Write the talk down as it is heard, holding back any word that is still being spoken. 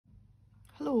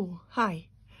So, hi,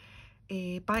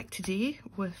 back today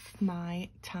with my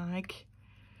tag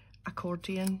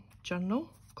accordion journal,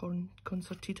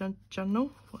 concertina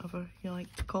journal, whatever you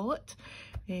like to call it.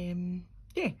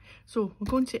 Yeah, so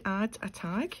we're going to add a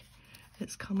tag.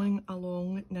 It's coming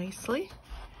along nicely.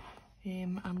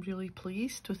 I'm really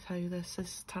pleased with how this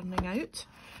is turning out.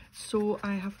 So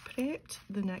I have prepped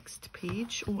the next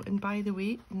page. Oh, and by the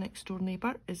way, next door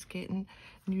neighbour is getting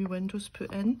new windows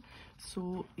put in,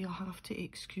 so you'll have to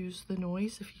excuse the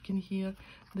noise if you can hear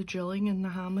the drilling and the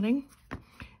hammering.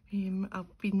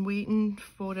 I've been waiting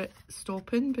for it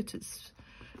stopping, but it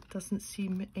doesn't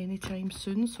seem anytime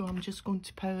soon, so I'm just going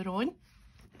to power on.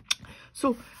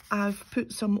 So I've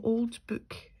put some old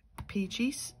book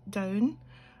pages down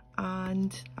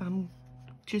and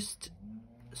just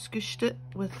scooshed it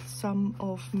with some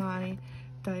of my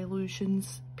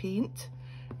Dylusions paint,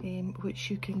 which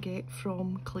you can get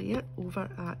from Claire over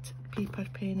at Paper,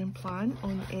 Pen and Plan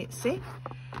on Etsy.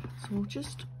 So we'll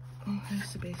just,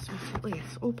 how's the best way to,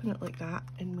 let's open it like that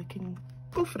and we can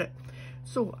go for it.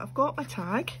 So I've got my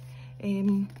tag.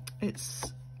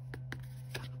 It's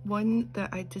one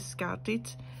that I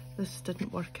discarded. This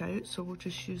didn't work out, so we'll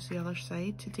just use the other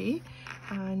side today.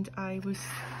 And I was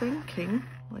thinking,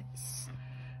 let's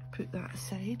put that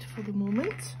aside for the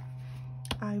moment.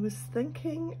 I was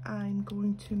thinking I'm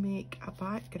going to make a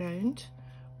background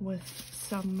with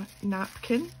some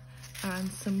napkin and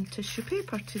some tissue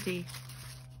paper today.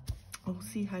 I'll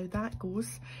see how that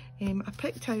goes. I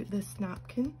picked out this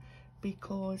napkin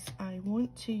because I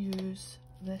want to use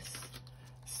this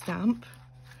stamp.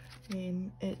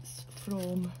 It's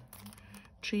from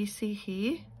Tracey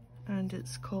Hey and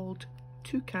it's called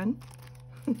Toucan.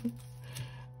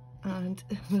 And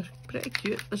they're pretty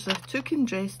cute. There's a toucan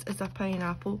dressed as a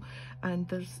pineapple, and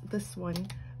there's this one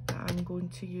that I'm going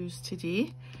to use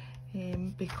today,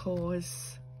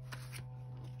 because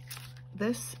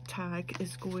this tag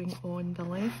is going on the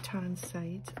left hand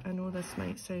side. I know this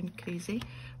might sound crazy,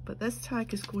 but this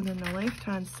tag is going on the left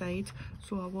hand side,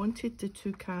 so I wanted the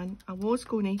toucan. I was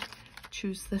going to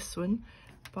choose this one,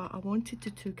 but I wanted the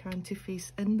toucan to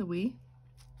face in the way.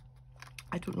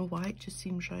 I don't know why, it just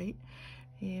seems right.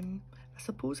 I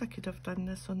suppose I could have done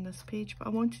this on this page, but I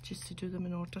wanted just to do them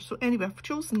in order. So anyway, I've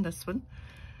chosen this one,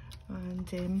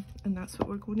 and that's what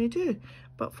we're going to do.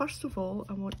 But first of all,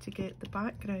 I want to get the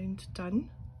background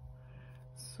done.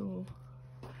 So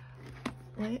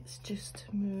let's just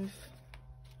move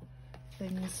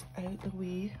things out the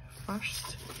way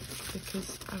first,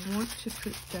 because I want to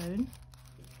put down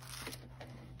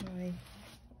my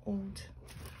old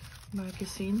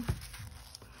magazine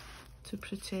to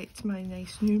protect my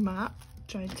nice new mat,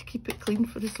 trying to keep it clean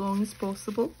for as long as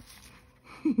possible.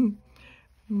 Don't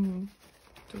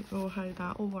know how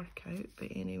that will work out, but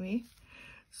anyway.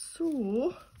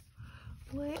 So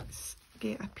let's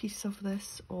get a piece of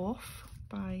this off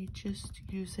by just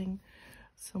using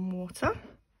some water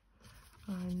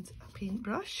and a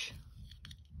paintbrush.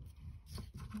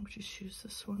 I'll just use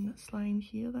this one that's lying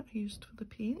here that I used for the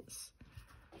paints.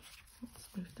 Let's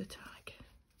move the tag.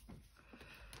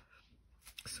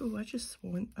 So I just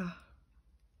want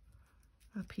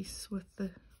a piece with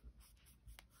the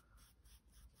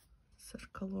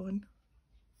circle on.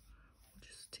 I'll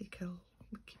just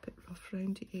keep it rough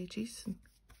around the edges, and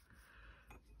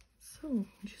so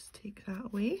just take that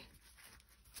away.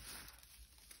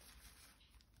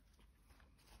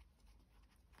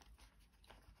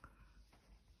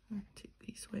 And take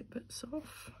these wet bits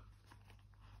off.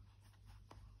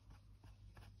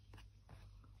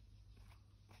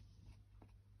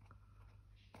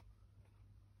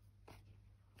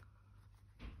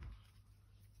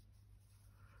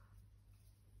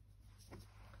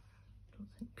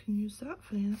 Can use that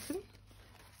for anything.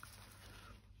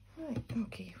 Right,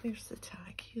 okay, where's the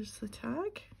tag? Here's the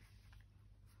tag.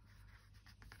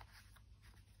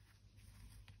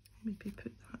 Maybe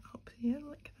put that up there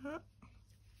like that.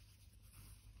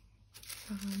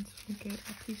 And we'll get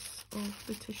a piece of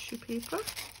the tissue paper.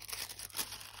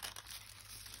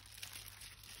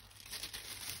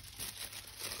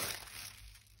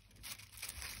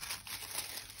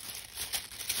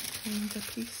 And a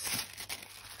piece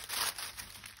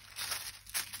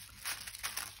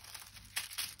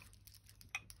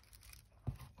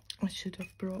I should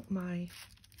have brought my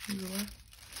ruler,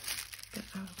 but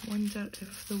I wonder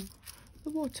if the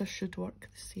water should work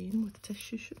the same with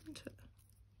tissue, shouldn't it?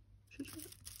 Shouldn't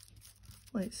it?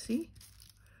 Let's see.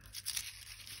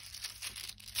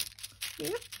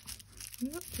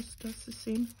 Yep, just does the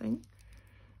same thing.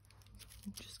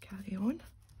 So just carry on.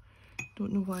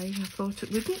 Don't know why I thought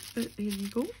it wouldn't, but there you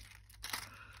go.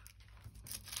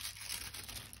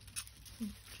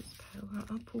 Just pile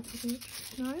that up over there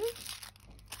now.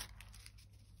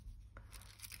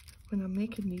 When I'm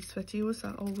making these videos,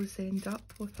 I always end up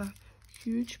with a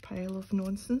huge pile of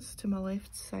nonsense to my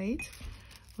left side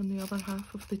on the other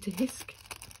half of the desk.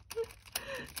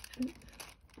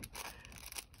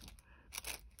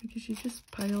 Because you just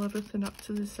pile everything up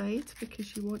to the side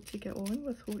because you want to get on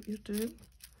with what you're doing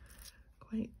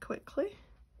quite quickly.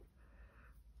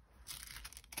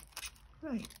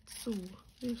 Right, so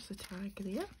there's the tag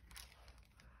there.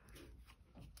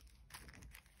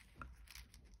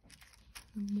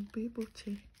 And we'll be able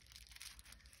to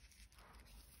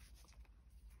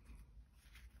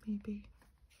maybe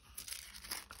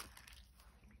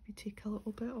take a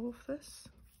little bit off this.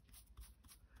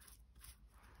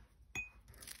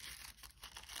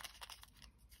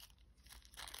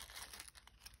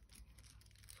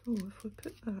 So if we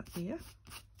put that there,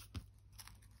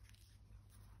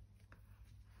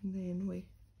 and then we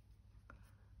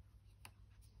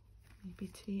maybe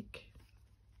take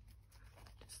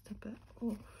just a bit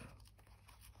off.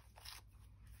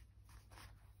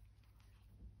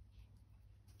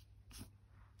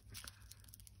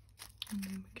 And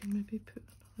then we can maybe put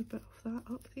another bit of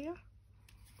that up there.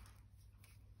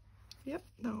 Yep,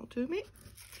 that'll do me.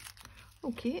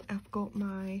 Okay, I've got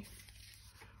my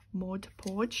Mod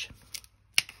Podge,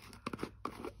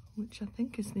 which I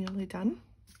think is nearly done.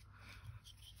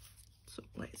 So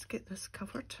let's get this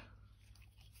covered.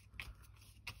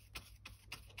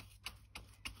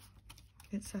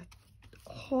 It's a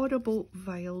horrible,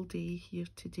 vile day here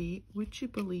today. Would you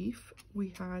believe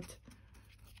we had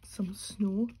some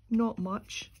snow? Not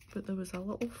much, but there was a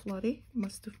little flurry.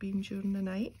 Must have been during the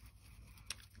night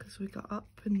because we got up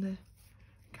and the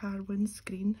car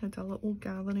windscreen had a little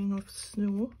gathering of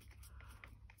snow.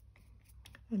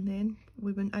 And then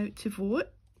we went out to vote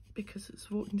because it's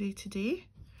voting day today,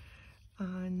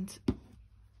 and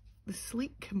the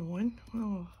sleet came on.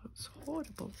 Oh, it's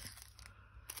horrible.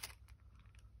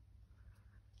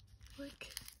 Like,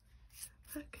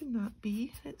 how can that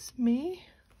be? It's May.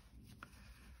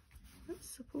 It's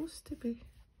supposed to be.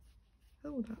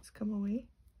 Oh, that's come away.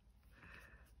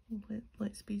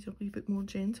 Let's be a wee bit more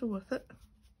gentle with it.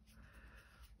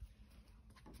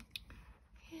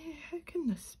 Yeah, how can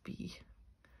this be?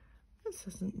 This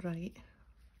isn't right.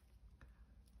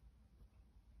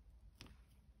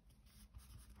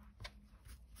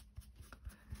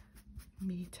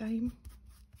 May time,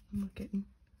 and we're getting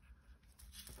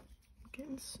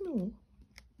snow.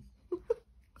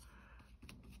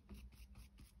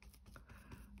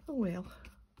 Oh well.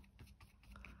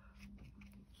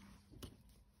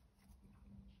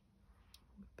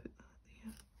 Put that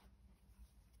there.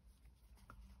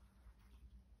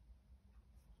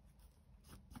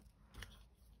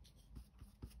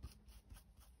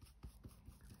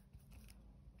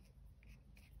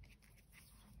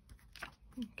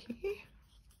 Okay.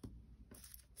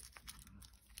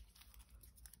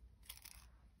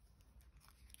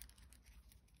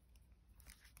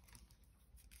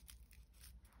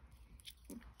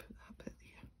 Put that bit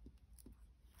there.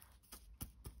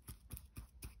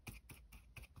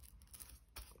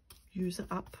 Use it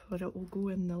up or it will go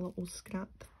in the little scrap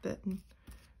bit and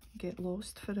get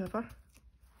lost forever.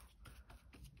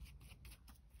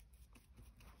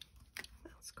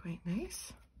 That's quite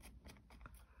nice.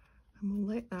 And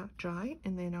we'll let that dry,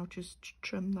 and then I'll just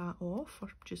trim that off or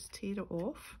just tear it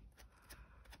off.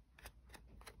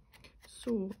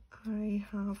 So I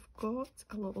have got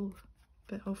a little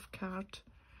bit of card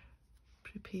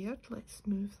prepared. Let's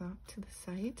move that to the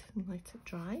side and let it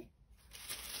dry.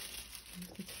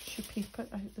 Move the tissue paper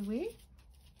out the way.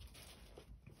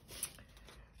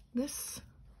 This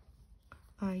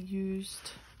I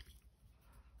used,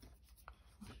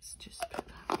 let's just put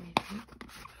that right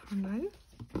for now.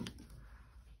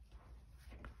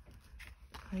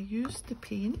 I used the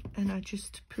paint and I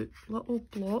just put little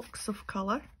blocks of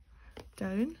colour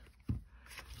down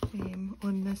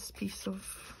on this piece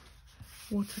of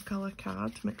watercolour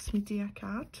card, mixed media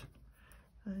card,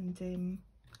 and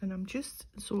I'm just,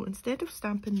 so instead of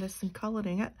stamping this and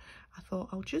colouring it, I thought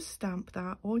I'll just stamp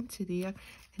that onto there,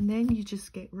 and then you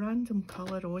just get random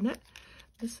colour on it.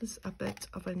 This is a bit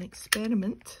of an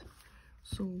experiment,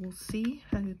 so we'll see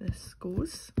how this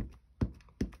goes.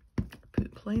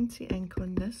 Put plenty ink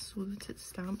on this so that it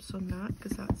stamps on that,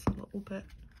 because that's a little bit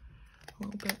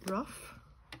rough.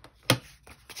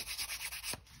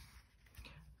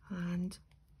 And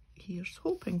here's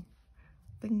hoping,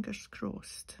 fingers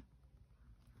crossed.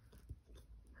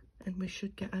 And we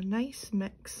should get a nice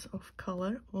mix of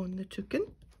colour on the Toucan.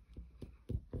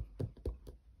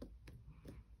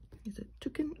 Is it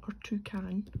Toucan or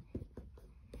Toucan?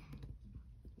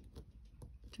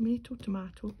 Tomato,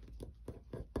 tomato.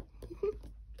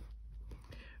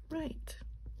 Right,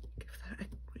 give that a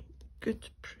good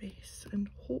press and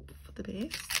hope for the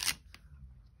best.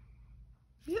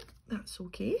 Yep, that's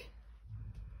okay.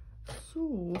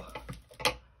 So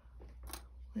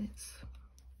let's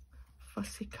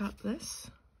fussy cut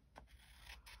this.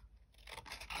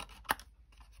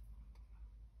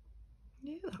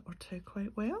 Yeah, that worked out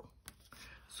quite well.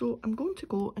 So I'm going to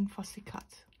go and fussy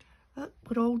cut.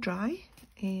 We're all dry.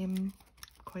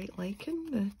 Quite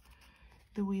liking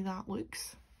the way that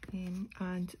looks.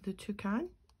 And the Toucan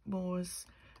was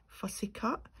fussy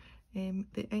cut.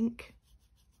 The ink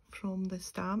from the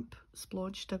stamp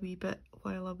splodged a wee bit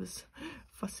while I was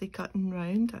fussy cutting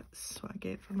round. That's what I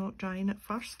get for not drying it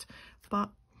first.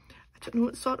 But I don't know,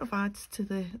 it sort of adds to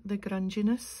the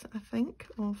grunginess, I think,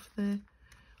 of the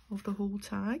whole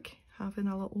tag, having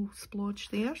a little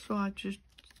splodge there. So I just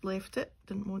left it,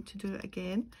 didn't want to do it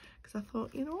again, because I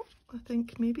thought, you know, I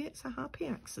think maybe it's a happy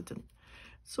accident.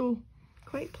 So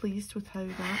quite pleased with how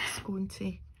that's going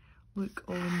to look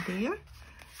on there.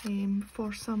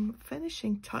 For some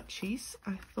finishing touches,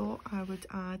 I thought I would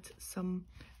add some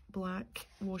black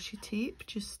washi tape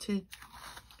just to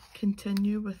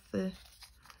continue with the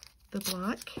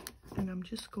black, and I'm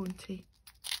just going to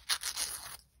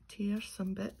tear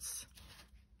some bits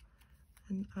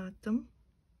and add them.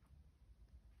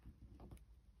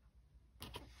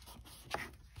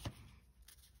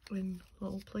 In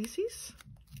little places.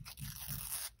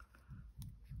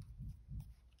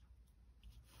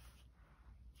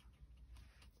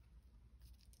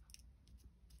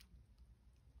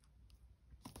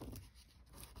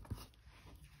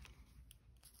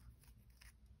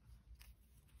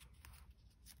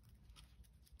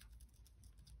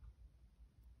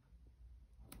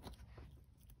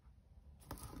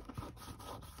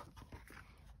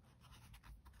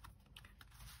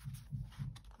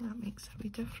 That makes a wee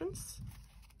difference.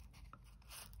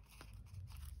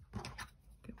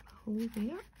 Get my hole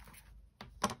there.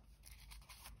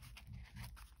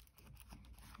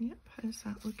 Yep, how's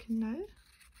that looking now?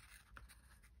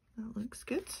 That looks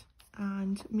good.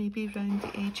 And maybe round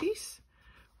the edges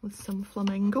with some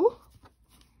flamingo.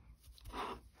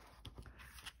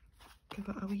 Give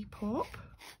it a wee pop.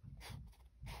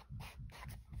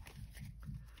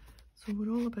 So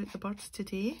we're all about the birds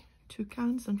today.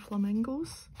 Toucans and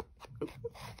flamingos.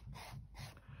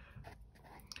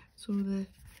 So the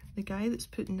guy that's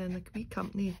putting in, the wee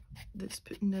company that's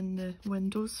putting in the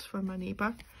windows for my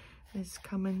neighbour is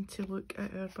coming to look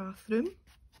at our bathroom.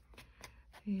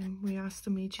 We asked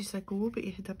him ages ago, but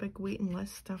he had a big waiting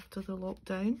list after the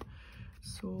lockdown.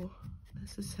 So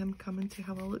this is him coming to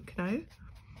have a look now.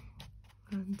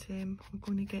 And we're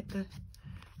going to get a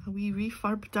wee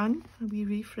refurb done, a wee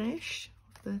refresh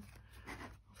of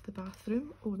the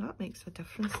bathroom. Oh, that makes a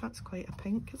difference. That's quite a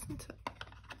pink, isn't it?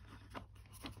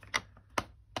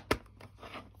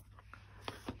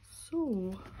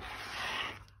 So,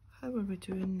 how are we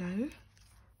doing now?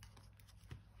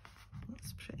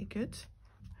 That's pretty good.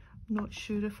 I'm not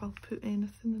sure if I'll put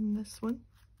anything in this one.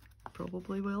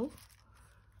 Probably will.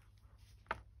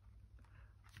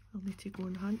 I'll need to go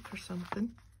and hunt for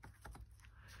something.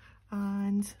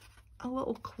 And a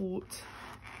little quote.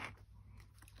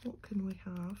 What can we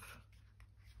have?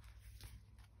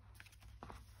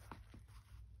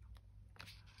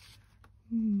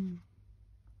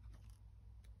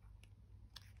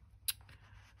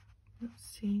 That's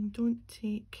saying, don't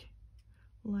take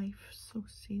life so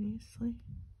seriously.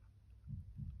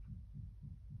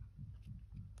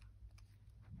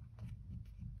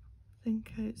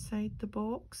 Think outside the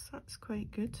box, that's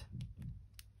quite good.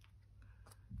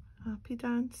 Happy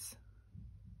dance.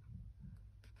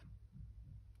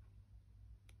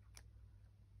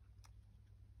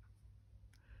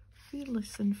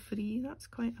 Fearless and free, that's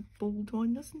quite a bold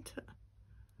one, isn't it?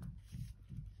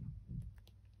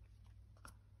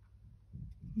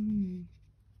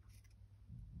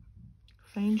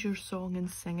 Find your song and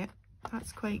sing it.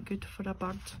 That's quite good for a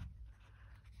bird.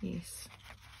 Yes.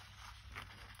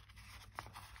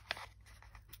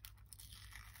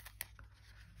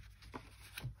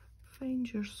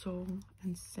 Find your song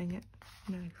and sing it.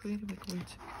 Now, where are we going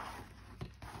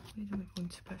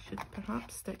to push it?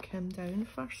 Perhaps stick him down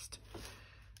first.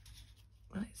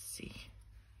 Let's see.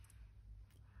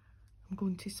 I'm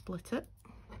going to split it.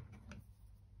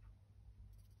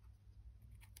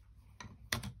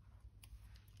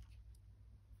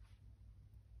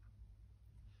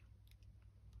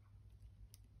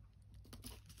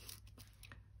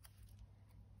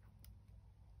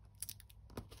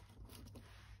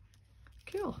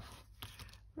 Cool.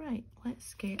 Right,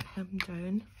 let's get him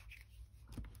down.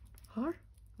 Her?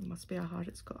 It must be a heart.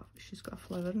 She's got a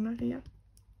flower in her hair.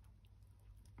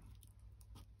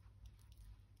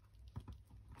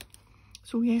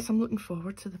 So yes, I'm looking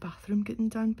forward to the bathroom getting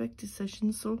done. Big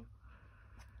decision, so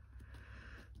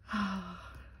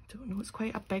don't know, it's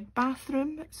quite a big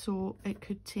bathroom, so it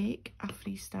could take a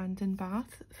freestanding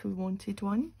bath if we wanted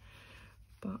one,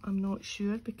 but I'm not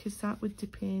sure because that would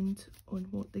depend on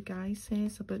what the guy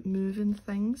says about moving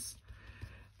things,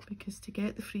 because to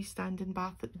get the freestanding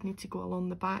bath it would need to go along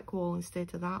the back wall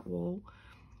instead of that wall,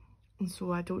 and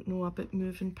so I don't know about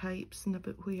moving pipes and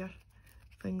about where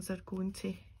things are going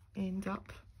to end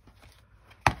up,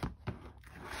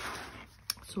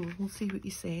 so we'll see what he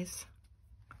says.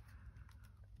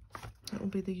 It'll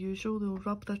be the usual, they'll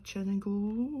rub their chin and go,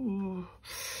 "Ooh,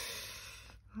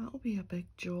 that'll be a big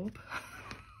job."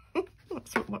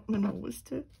 That's what workmen always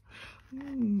do.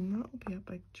 That'll be a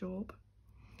big job.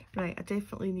 Right, I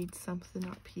definitely need something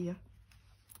up here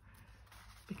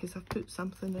because I've put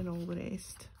something in all the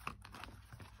rest.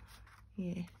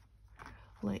 Yeah,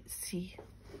 let's see.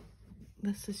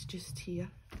 This is just here.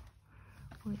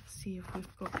 Let's see if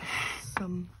we've got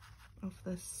some of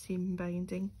this seam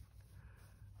binding.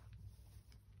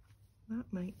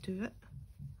 That might do it.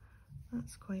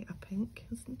 That's quite a pink,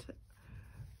 isn't it?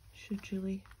 Should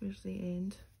really, where's the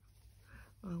end?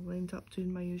 I'll end up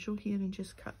doing my usual here and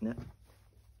just cutting it.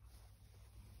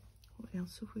 What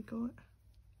else have we got?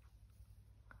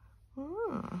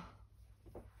 Ah.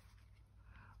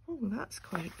 Oh, that's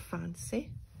quite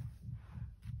fancy.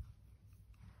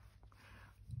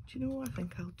 Do you know, I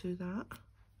think I'll do that.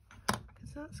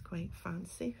 Because that's quite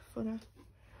fancy for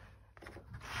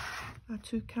a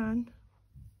toucan.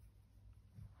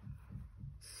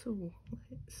 So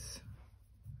let's,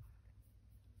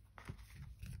 I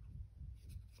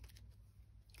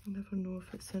never know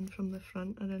if it's in from the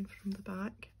front or in from the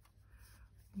back.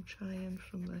 I'll try in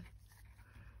from the,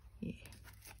 yeah.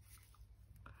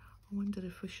 I wonder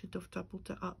if we should have doubled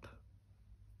it up.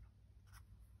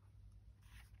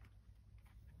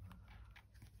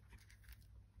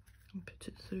 And put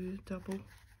it through double.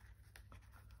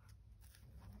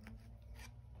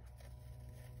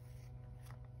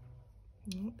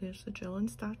 Oh, there's the drilling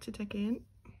started again.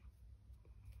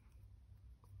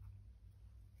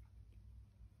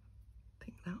 I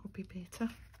think that'll be better.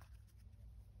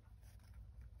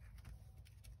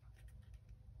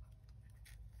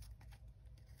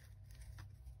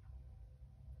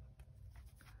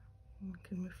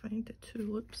 Can we find the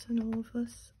two loops in all of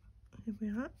this? Here we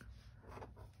are.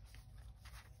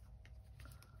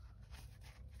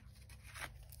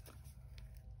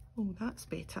 Oh, that's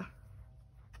better.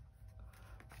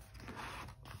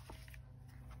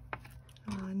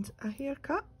 And a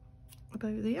haircut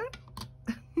about there.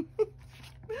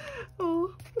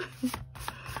 Oh,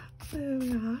 there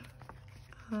we are.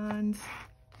 And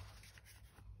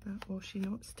that washi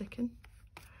not sticking.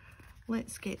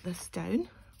 Let's get this down.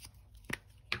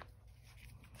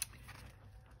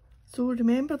 So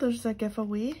remember, there's a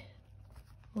giveaway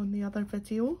on the other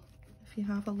video if you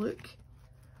have a look,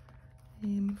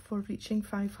 for reaching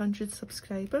 500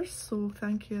 subscribers. So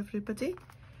thank you everybody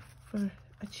for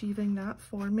achieving that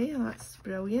for me. That's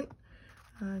brilliant,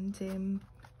 and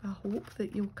I hope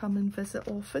that you'll come and visit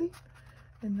often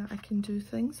and that I can do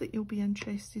things that you'll be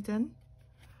interested in.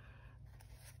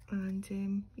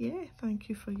 And yeah, thank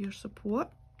you for your support.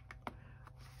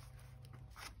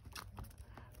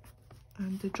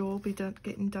 And the draw will be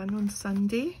getting done on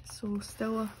Sunday, so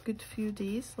still a good few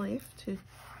days left to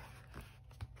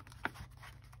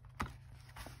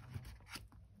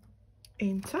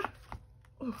enter.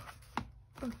 Oh,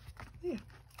 there.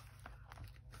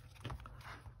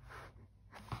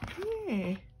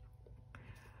 Yeah.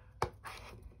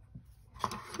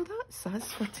 So that's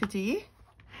us for today.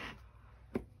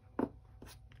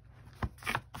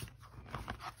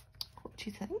 What do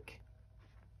you think?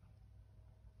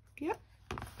 Yep.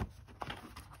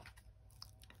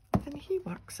 And he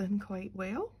works in quite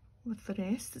well with the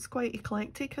rest. It's quite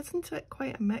eclectic, isn't it?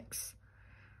 Quite a mix.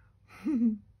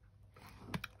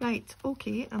 Right,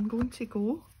 okay, I'm going to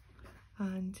go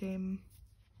and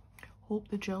hope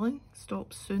the drilling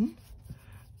stops soon.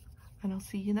 And I'll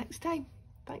see you next time.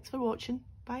 Thanks for watching.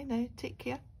 Bye now. Take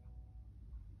care.